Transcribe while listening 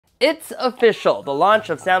It's official. The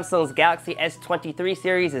launch of Samsung's Galaxy S23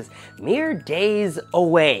 series is mere days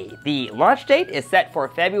away. The launch date is set for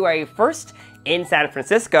February 1st in San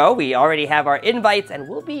Francisco. We already have our invites and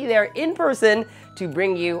we'll be there in person to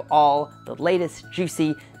bring you all the latest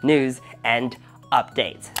juicy news and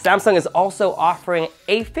updates. Samsung is also offering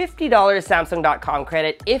a $50 Samsung.com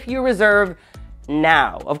credit if you reserve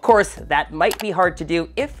now. Of course, that might be hard to do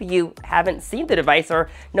if you haven't seen the device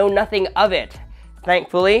or know nothing of it.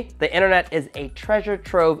 Thankfully, the internet is a treasure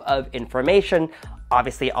trove of information.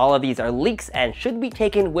 Obviously, all of these are leaks and should be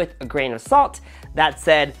taken with a grain of salt. That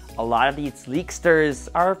said, a lot of these leaksters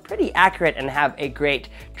are pretty accurate and have a great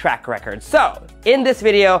track record. So, in this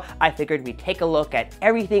video, I figured we'd take a look at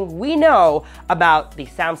everything we know about the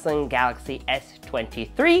Samsung Galaxy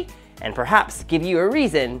S23 and perhaps give you a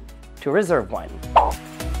reason to reserve one.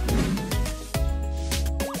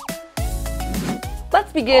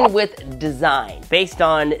 Let's begin with design. Based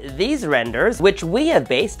on these renders, which we have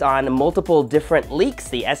based on multiple different leaks,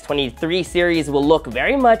 the S23 series will look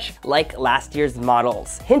very much like last year's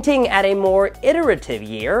models, hinting at a more iterative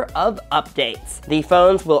year of updates. The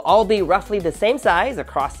phones will all be roughly the same size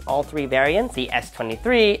across all three variants, the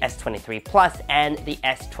S23, S23 Plus, and the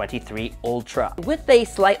S23 Ultra, with a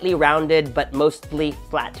slightly rounded but mostly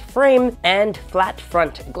flat frame and flat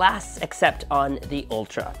front glass except on the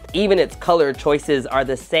Ultra. Even its color choices are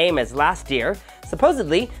the same as last year.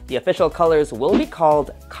 Supposedly, the official colors will be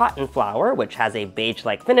called Cotton Flower, which has a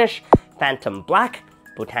beige-like finish, Phantom Black,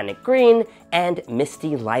 Botanic Green, and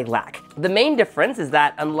Misty Lilac. The main difference is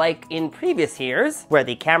that unlike in previous years, where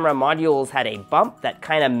the camera modules had a bump that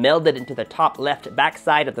kind of melded into the top left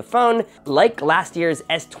backside of the phone, like last year's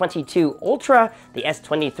S22 Ultra, the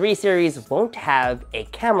S23 series won't have a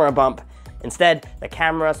camera bump. Instead, the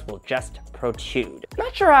cameras will just protrude.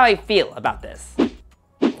 Not sure how I feel about this.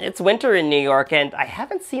 It's winter in New York and I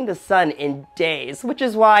haven't seen the sun in days, which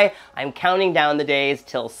is why I'm counting down the days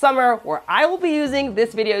till summer, where I will be using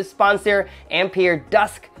this video's sponsor, Ampere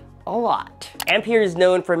Dusk, a lot. Ampere is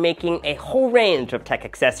known for making a whole range of tech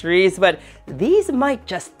accessories, but these might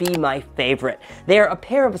just be my favorite. They are a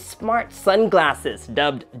pair of smart sunglasses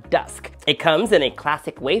dubbed Dusk. It comes in a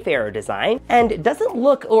classic Wayfarer design and doesn't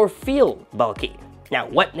look or feel bulky. Now,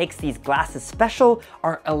 what makes these glasses special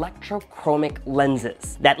are electrochromic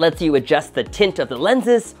lenses that lets you adjust the tint of the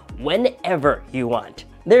lenses whenever you want.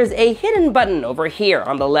 There's a hidden button over here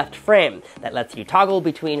on the left frame that lets you toggle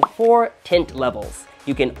between 4 tint levels.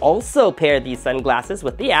 You can also pair these sunglasses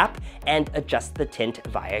with the app and adjust the tint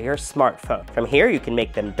via your smartphone. From here, you can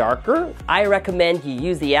make them darker. I recommend you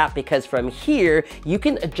use the app because from here, you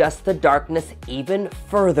can adjust the darkness even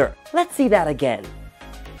further. Let's see that again.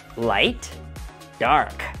 Light,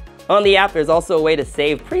 dark. On the app, there's also a way to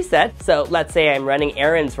save presets. So let's say I'm running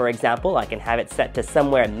errands, for example, I can have it set to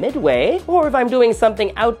somewhere midway. Or if I'm doing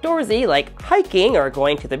something outdoorsy, like hiking or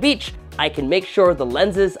going to the beach, I can make sure the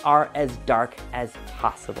lenses are as dark as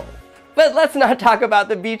possible. But let's not talk about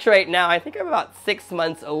the beach right now. I think I'm about 6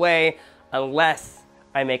 months away, unless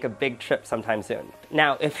I make a big trip sometime soon.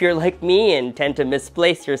 Now, if you're like me and tend to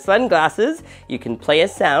misplace your sunglasses, you can play a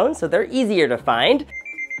sound so they're easier to find.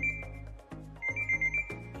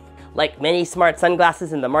 Like many smart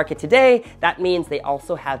sunglasses in the market today, that means they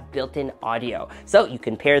also have built-in audio. So you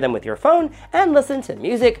can pair them with your phone and listen to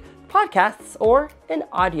music, podcasts, or an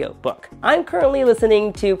audiobook. I'm currently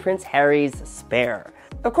listening to Prince Harry's Spare.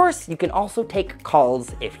 Of course, you can also take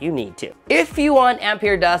calls if you need to. If you want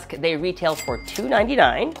Ampere Dusk, they retail for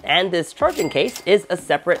 $299, and this charging case is a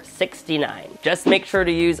separate $69. Just make sure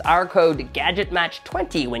to use our code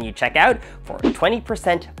GadgetMatch20 when you check out for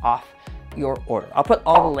 20% off your order. I'll put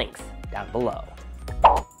all the links down below.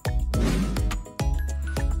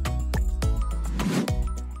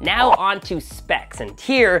 Now on to specs, and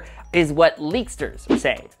here is what leaksters are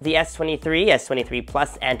saying. The S23, S23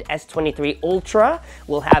 Plus, and S23 Ultra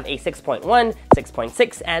will have a 6.1,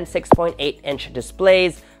 6.6, and 6.8-inch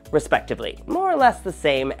displays, respectively. More or less the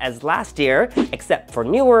same as last year, except for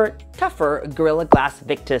newer, tougher Gorilla Glass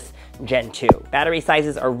Victus Gen 2. Battery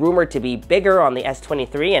sizes are rumored to be bigger on the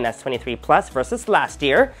S23 and S23 Plus versus last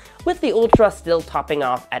year, with the Ultra still topping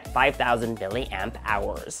off at 5,000 milliamp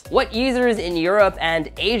hours. What users in Europe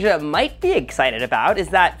and Asia might be excited about is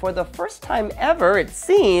that for the first time ever, it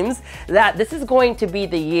seems that this is going to be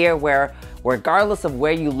the year where, regardless of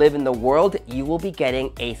where you live in the world, you will be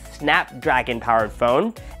getting a Snapdragon-powered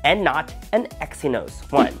phone and not an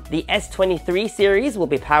Exynos one. The S23 series will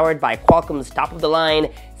be powered by Qualcomm's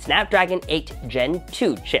top-of-the-line Snapdragon 8 Gen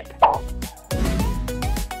 2 chip.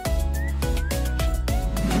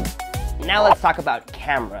 Now let's talk about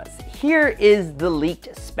cameras. here is the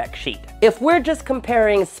leaked spec sheet. If we're just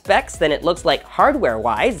comparing specs, then it looks like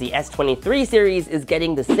hardware-wise, the S23 series is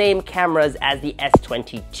getting the same cameras as the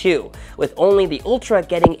S22, with only the Ultra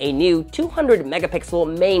getting a new 200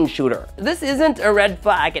 megapixel main shooter. This isn't a red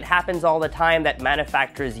flag. It happens all the time that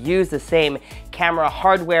manufacturers use the same camera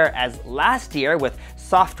hardware as last year, with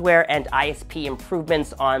software and ISP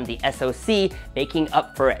improvements on the SoC making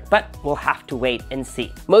up for it, but we'll have to wait and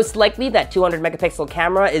see. Most likely that 200 megapixel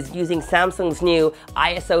camera is using Samsung's new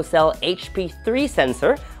ISOCELL HP3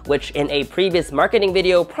 sensor, which in a previous marketing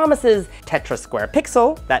video promises tetra square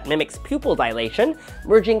pixel that mimics pupil dilation,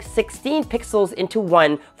 merging 16 pixels into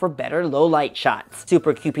one for better low light shots,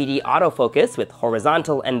 Super QPD autofocus with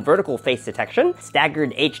horizontal and vertical face detection,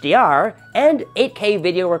 staggered HDR, and 8K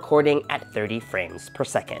video recording at 30 frames per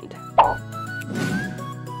second.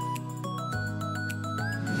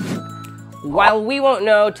 While we won't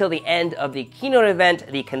know till the end of the keynote event,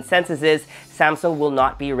 the consensus is Samsung will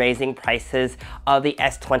not be raising prices of the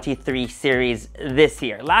S23 series this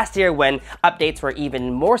year. Last year, when updates were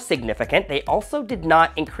even more significant, they also did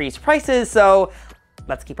not increase prices, so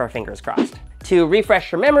let's keep our fingers crossed. To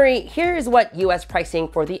refresh your memory, here's what US pricing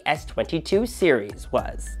for the S22 series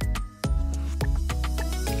was.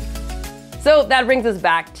 So that brings us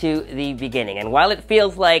back to the beginning, and while it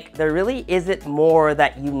feels like there really isn't more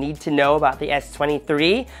that you need to know about the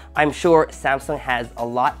S23, I'm sure Samsung has a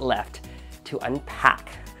lot left to unpack.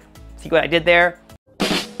 See what I did there?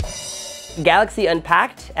 Galaxy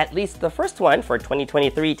Unpacked, at least the first one for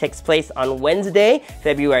 2023, takes place on Wednesday,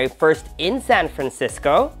 February 1st in San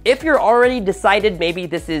Francisco. If you're already decided maybe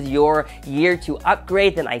this is your year to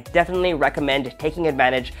upgrade, then I definitely recommend taking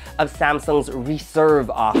advantage of Samsung's Reserve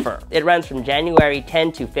offer. It runs from January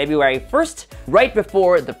 10 to February 1st, right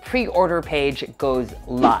before the pre-order page goes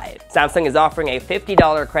live. Samsung is offering a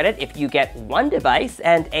 $50 credit if you get one device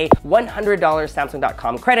and a $100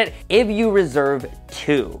 Samsung.com credit if you reserve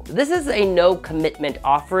two. This is a no commitment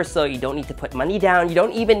offer, so you don't need to put money down. You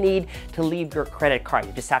don't even need to leave your credit card.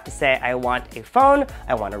 You just have to say, I want a phone,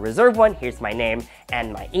 I want to reserve one, here's my name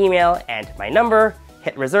and my email and my number,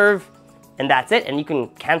 hit reserve, and that's it, and you can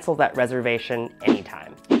cancel that reservation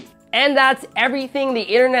anytime. And that's everything the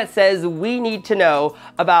internet says we need to know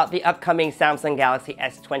about the upcoming Samsung Galaxy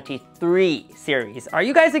S23 series. Are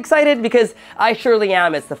you guys excited? Because I surely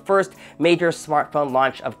am. It's the first major smartphone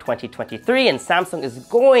launch of 2023, and Samsung is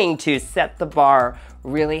going to set the bar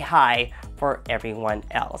really high for everyone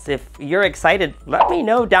else. If you're excited, let me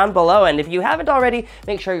know down below. And if you haven't already,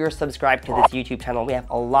 make sure you're subscribed to this YouTube channel. We have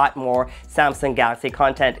a lot more Samsung Galaxy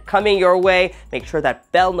content coming your way. Make sure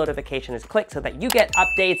that bell notification is clicked so that you get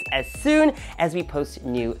updates as soon as we post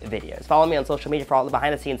new videos. Follow me on social media for all the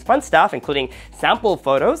behind the scenes fun stuff, including sample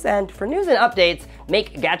photos. And for news and updates,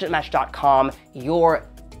 make GadgetMatch.com your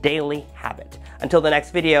daily habit. Until the next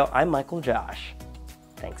video, I'm MICHAELJOSH.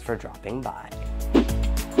 Thanks for dropping by.